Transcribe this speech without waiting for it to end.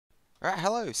Alright,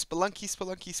 hello, Spelunky,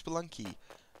 Spelunky, Spelunky.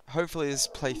 Hopefully this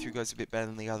playthrough goes a bit better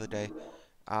than the other day.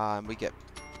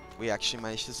 We actually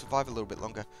managed to survive a little bit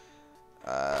longer.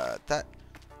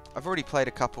 I've already played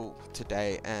a couple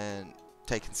today and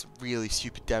taken some really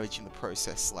stupid damage in the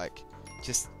process. Like,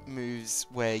 just moves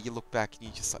where you look back and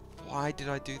you're just like, why did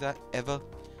I do that ever?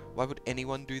 Why would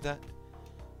anyone do that?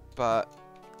 But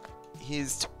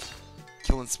here's to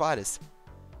killing spiders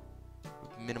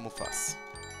with minimal fuss.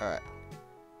 Alright.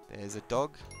 There's a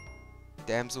dog.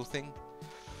 Damsel thing.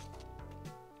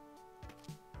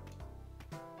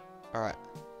 Alright.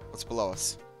 What's below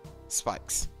us?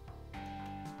 Spikes.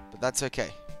 But that's okay.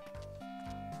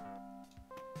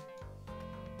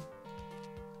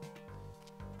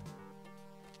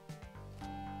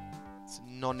 It's a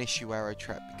non-issue arrow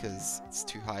trap because it's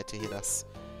too high to hit us.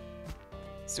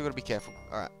 Still gotta be careful.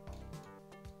 Alright.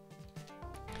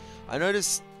 I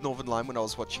noticed Northern Line when I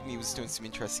was watching, he was doing some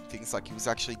interesting things, like he was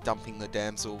actually dumping the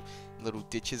damsel in little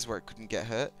ditches where it couldn't get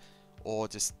hurt, or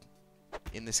just,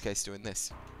 in this case, doing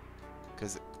this.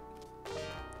 Because,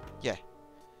 yeah,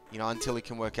 you know, until he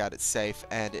can work out it's safe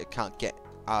and it can't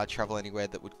travel anywhere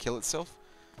that would kill itself.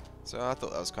 So I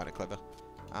thought that was kind of clever.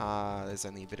 There's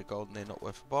only a bit of gold in there, not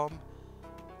worth a bomb.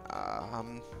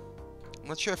 I'm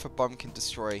not sure if a bomb can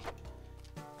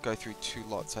go through 2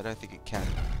 lots. I don't think it can.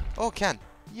 Oh, it can!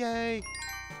 Yay!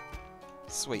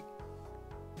 Sweet.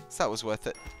 So that was worth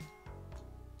it.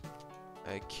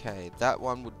 Okay, that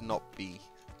one would not be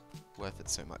worth it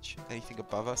so much. Anything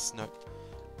above us? No.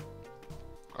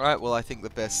 Alright, well I think the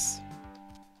best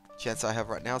chance I have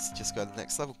right now is to just go to the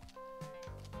next level.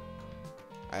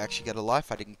 I actually get a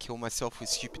life. I didn't kill myself with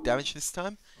stupid damage this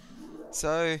time.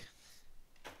 So,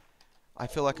 I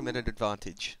feel like I'm at an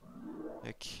advantage.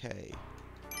 Okay.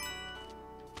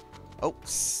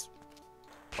 Oops.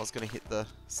 I was going to hit the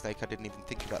snake. I didn't even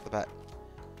think about the bat.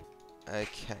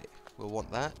 Okay. We'll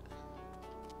want that.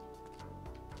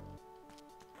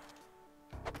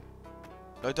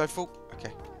 No, don't fall.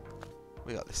 Okay.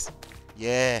 We got this.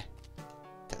 Yeah.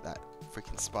 Take that.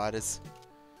 Freaking spiders.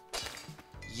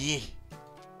 Yeah.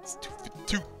 It's 2 for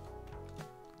 2.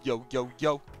 Yo, yo,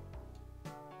 yo.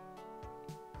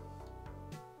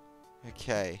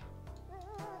 Okay.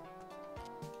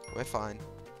 We're fine.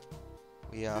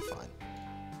 We are fine.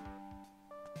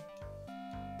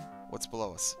 What's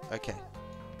below us? Okay.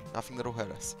 Nothing that'll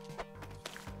hurt us.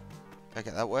 Okay,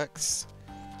 that works.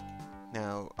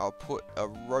 Now, I'll put a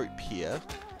rope here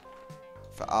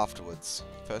for afterwards.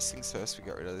 First things first, we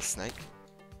get rid of this snake.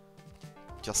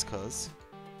 Just cause.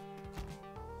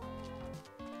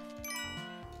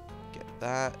 Get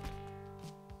that.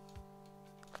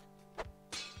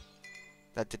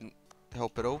 That didn't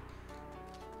help at all.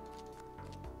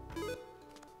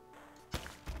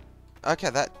 Okay,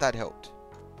 that helped.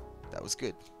 That was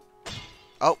good.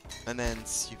 Oh, and then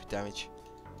stupid damage.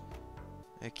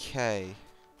 Okay.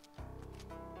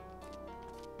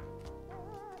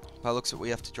 By looks at we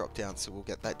have to drop down, so we'll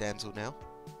get that damsel now.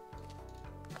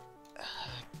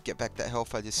 Get back that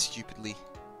health I just stupidly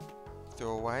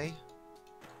threw away.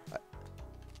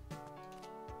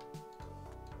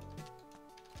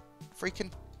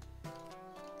 Freaking.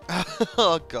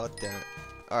 Oh, god damn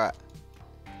it. Alright.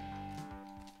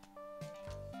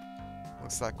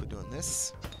 Looks like we're doing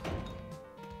this.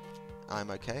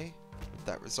 I'm okay with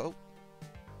that result.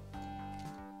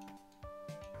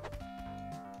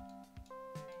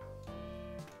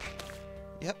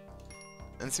 Yep.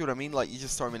 And see what I mean? Like, you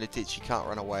just throw him in a ditch, you can't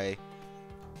run away.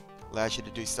 Allows you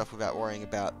to do stuff without worrying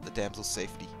about the damsel's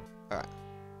safety. Alright.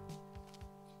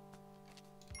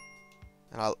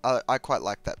 And I quite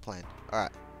like that plan.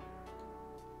 Alright.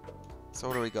 So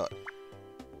what do we got?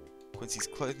 Quincy's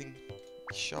clothing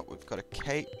shop. We've got a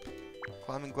cape,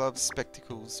 climbing gloves,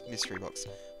 spectacles, mystery box.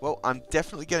 Well, I'm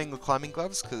definitely getting the climbing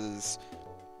gloves because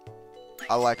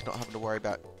I like not having to worry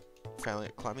about failing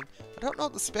at climbing. I don't know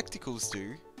what the spectacles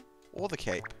do, or the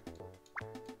cape.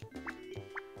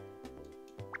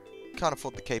 Can't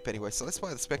afford the cape anyway, so let's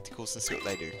buy the spectacles and see what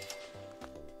they do.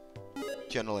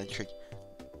 Journal entry.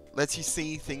 Lets you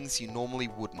see things you normally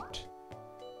wouldn't.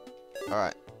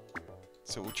 Alright.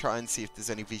 So we'll try and see if there's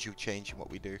any visual change in what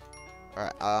we do.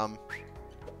 Alright,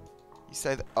 you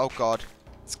say that... Oh god.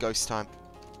 It's ghost time.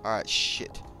 Alright,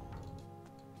 shit.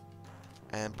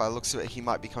 And by the looks of it, he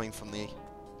might be coming from the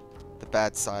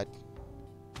bad side.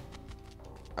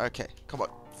 Okay, come on.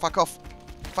 Fuck off.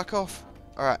 Fuck off.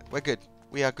 Alright, we're good.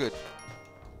 We are good.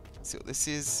 Let's see what this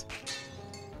is.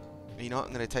 You know what?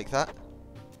 I'm going to take that.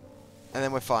 And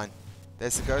then we're fine.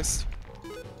 There's the ghost.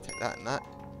 Take that and that.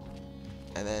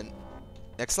 And then,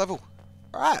 next level.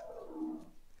 Alright.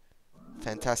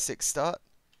 Fantastic start.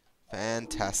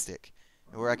 Fantastic.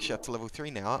 We're actually up to level 3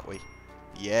 now, aren't we?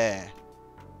 Yeah.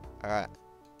 Alright.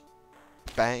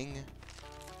 Bang.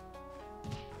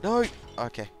 No!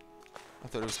 Okay. I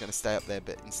thought it was going to stay up there,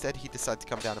 but instead he decided to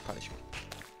come down and punish me.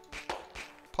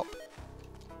 Pop.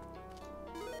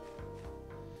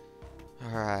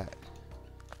 Alright.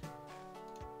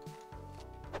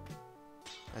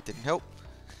 That didn't help.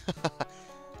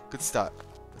 Good start.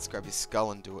 Let's grab his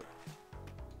skull and do it.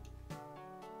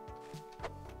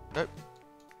 Nope.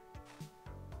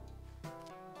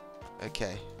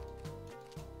 Okay.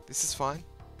 This is fine.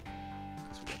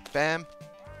 We got bam.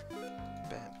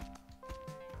 Bam.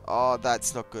 Oh,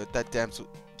 that's not good. That damsel...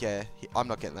 Yeah, I'm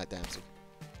not getting that damsel.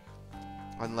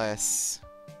 Unless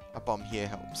a bomb here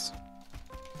helps.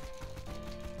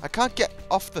 I can't get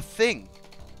off the thing.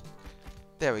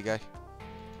 There we go.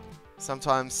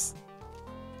 Sometimes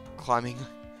climbing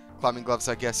gloves,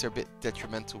 I guess, are a bit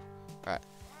detrimental. Alright.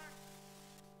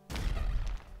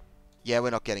 Yeah,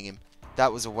 we're not getting him.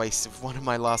 That was a waste of one of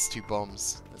my last 2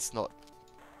 bombs. That's not...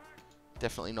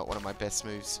 Definitely not one of my best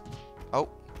moves. Oh.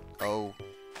 Oh.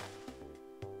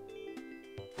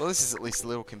 Well, this is at least a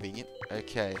little convenient.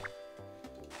 Okay.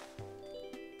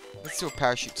 Let's do a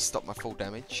parachute to stop my full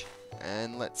damage.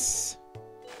 And let's...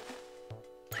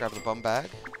 grab the bomb bag.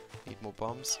 Need more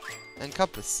bombs. And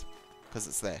compass. Because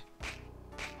it's there.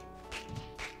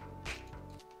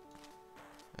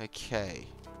 Okay.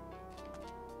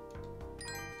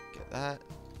 Get that.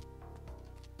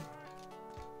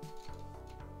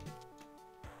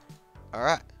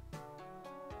 Alright.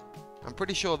 I'm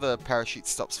pretty sure the parachute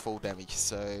stops full damage,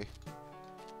 so...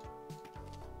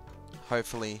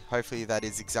 Hopefully that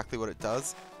is exactly what it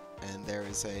does. And there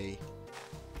is a...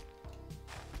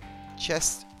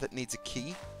 chest that needs a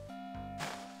key.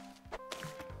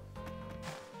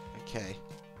 Okay.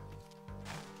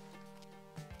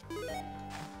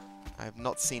 I have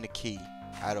not seen a key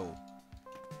at all.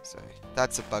 So,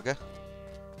 that's a bugger.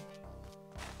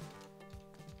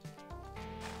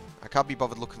 I can't be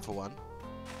bothered looking for one.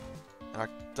 And I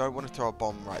don't want to throw a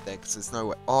bomb right there because there's no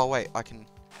way. Oh wait, I can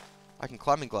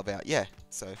climbing glove out. Yeah.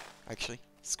 So, actually,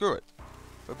 screw it.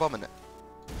 We're bombing it.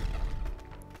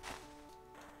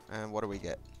 And what do we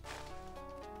get?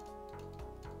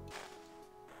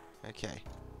 Okay.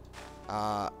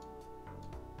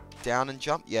 Down and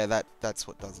jump. Yeah, that's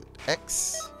what does it.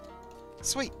 X.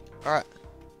 Sweet. Alright.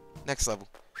 Next level.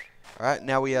 Alright,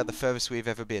 now we are the furthest we've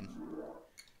ever been.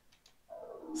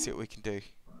 See what we can do.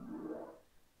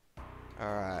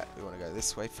 Alright, we want to go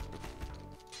this way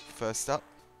first up.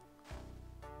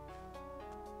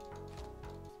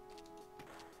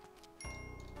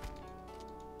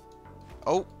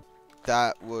 Oh,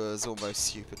 that was almost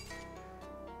stupid.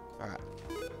 Alright.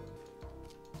 We'll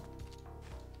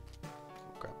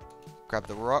grab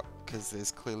the rock, because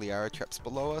there's clearly arrow traps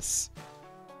below us.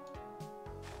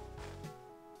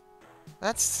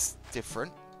 That's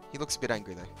different. He looks a bit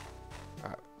angry though.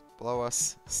 Alright, below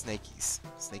us, snakies.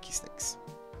 Snaky snakes.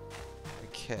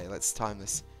 Okay, let's time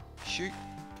this. Shoot.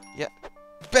 Yep.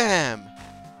 Bam!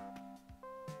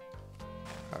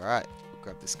 Alright, we'll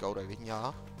grab this gold over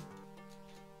here.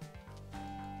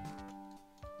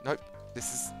 Nope,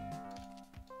 this is...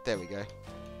 There we go.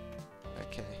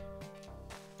 Okay.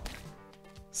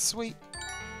 Sweet.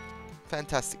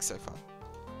 Fantastic so far.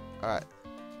 Alright.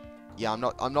 Yeah, I'm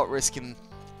not risking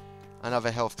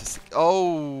another health to...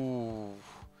 Oh!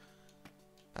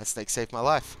 That snake saved my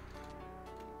life.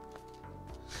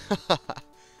 What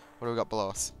do we got below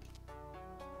us?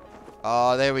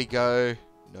 Oh, there we go.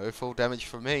 No full damage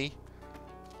from me.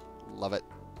 Love it.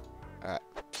 Alright.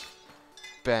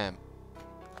 Bam.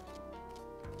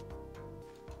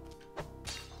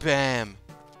 Bam!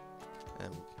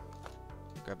 And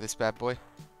grab this bad boy.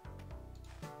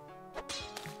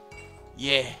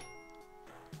 Yeah!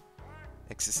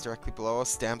 X is directly below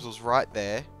us. Damsel's right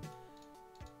there.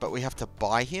 But we have to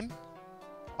buy him?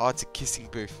 Oh, it's a kissing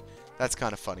booth. That's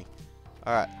kind of funny.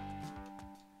 Alright.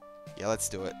 Yeah, let's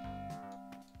do it.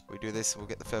 We do this, we'll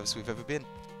get the furthest we've ever been.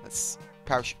 Let's...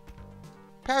 Parachute.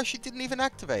 Parachute didn't even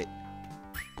activate.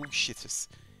 Bullshitters.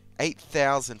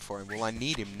 8,000 for him. Well, I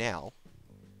need him now.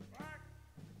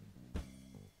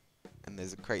 And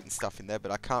there's a crate and stuff in there,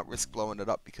 but I can't risk blowing it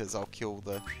up because I'll kill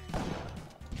the...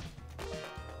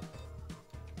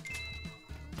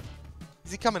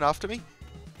 Is he coming after me?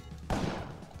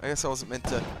 I guess I wasn't meant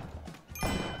to...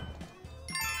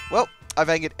 Well, I've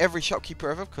angered every shopkeeper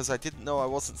ever because I didn't know I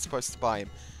wasn't supposed to buy him.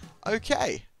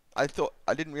 Okay. I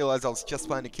didn't realize I was just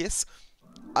buying a kiss.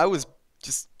 I was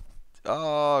just...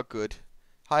 Oh, good.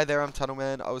 Hi there, I'm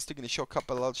Tunnelman. I was digging a shortcut,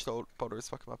 but a large boulder is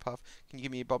blocking my path. Can you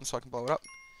give me a bomb so I can blow it up?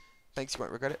 Thanks, you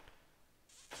won't regret it.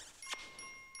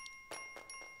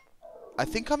 I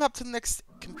think I'm up to the next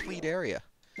complete area.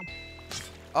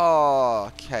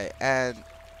 Oh, okay, and...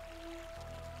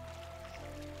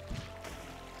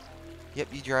 Yep,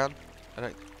 you drown. I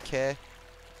don't care.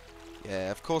 Yeah,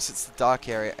 of course it's the dark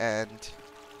area, and...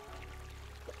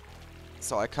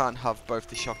 So I can't have both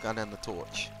the shotgun and the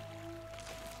torch.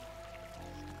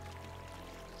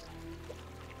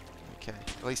 Okay,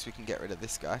 at least we can get rid of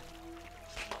this guy.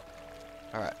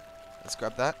 Alright, let's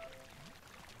grab that.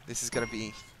 This is going to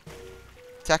be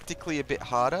tactically a bit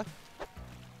harder.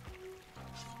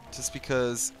 Just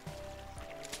because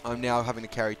I'm now having to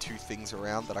carry two things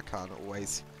around that I can't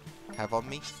always have on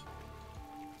me.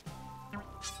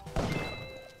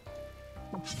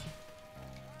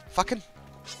 Fucking...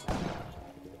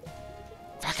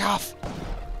 Fuck off!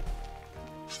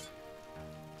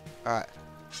 Alright,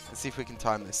 let's see if we can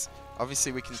time this.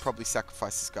 Obviously we can probably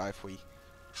sacrifice this guy if we...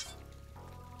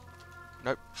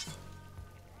 Nope.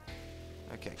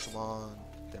 Okay, come on.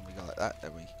 Then we go like that,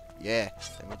 then we... Yeah,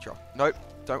 then we drop. Nope,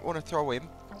 don't want to throw him.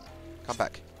 Come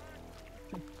back.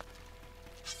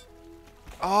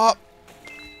 Oh!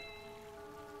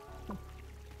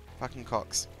 Fucking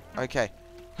cocks. Okay.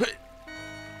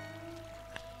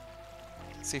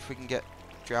 See if we can get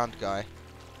drowned guy.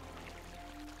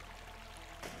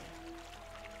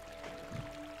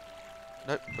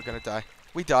 Nope, we're gonna die.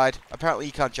 We died. Apparently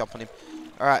you can't jump on him.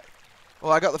 Alright.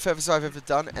 Well, I got the furthest I've ever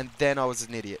done, and then I was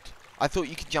an idiot. I thought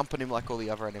you could jump on him like all the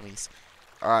other enemies.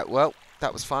 Alright, well,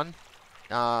 that was fun.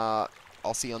 I'll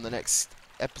see you on the next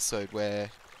episode where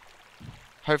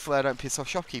hopefully I don't piss off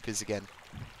shopkeepers again.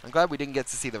 I'm glad we didn't get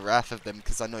to see the wrath of them,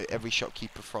 because I know every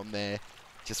shopkeeper from there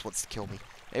just wants to kill me.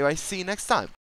 Anyway, see you next time.